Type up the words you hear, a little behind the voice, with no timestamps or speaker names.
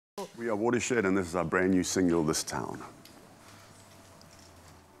We are Watershed, and this is our brand new single, This Town.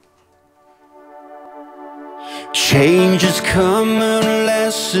 Changes come and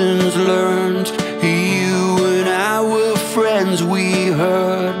lessons learned. You and I were friends, we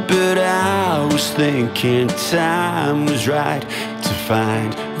heard, but I was thinking time was right to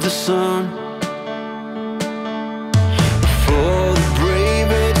find the sun. For the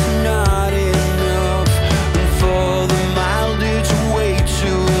brave it's not enough, and for the mild it's way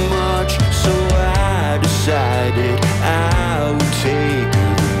too much. So I decided I would take the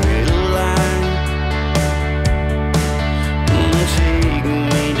middle line. Take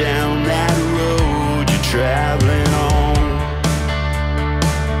me down that road you're traveling on.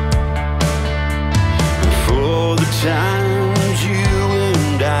 For the times you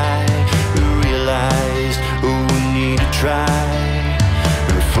and I realized we need to try,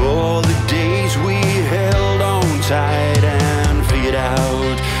 and for the days we held on tight and figured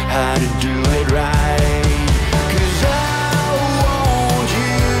out how to do it right.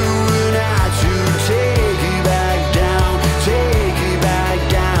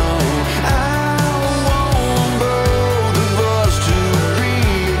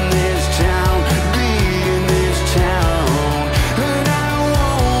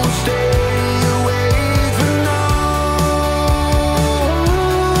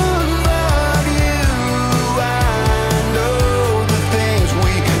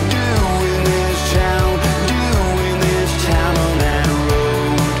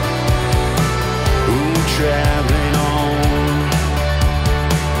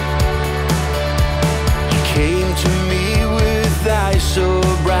 Came to me with eyes so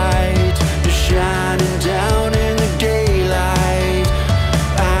bright, shining down in the daylight.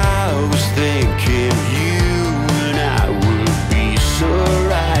 I was thinking you and I would be so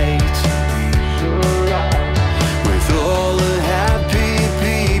right, with all the happy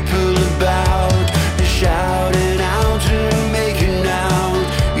people about, shouting out and making out.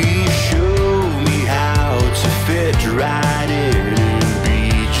 You showed me how to fit right in and be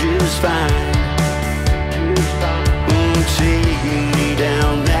just fine. Take me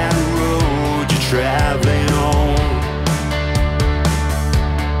down that road you're traveling on.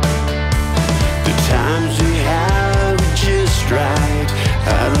 The times we have are just right.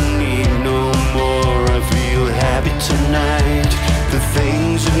 I don't need no more, I feel happy tonight. The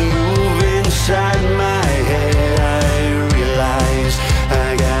things that move inside my head, I realize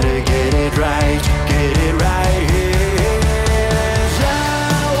I gotta get it right, get it right here.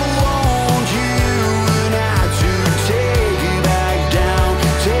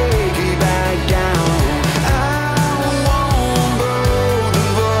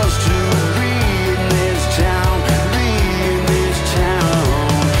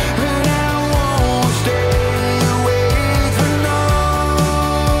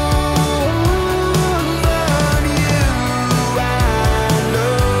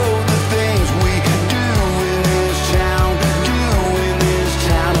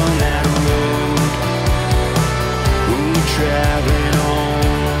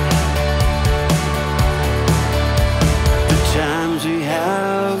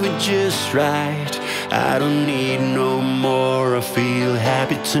 Just right, I don't need no more, I feel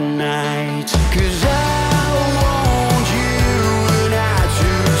happy tonight, 'cause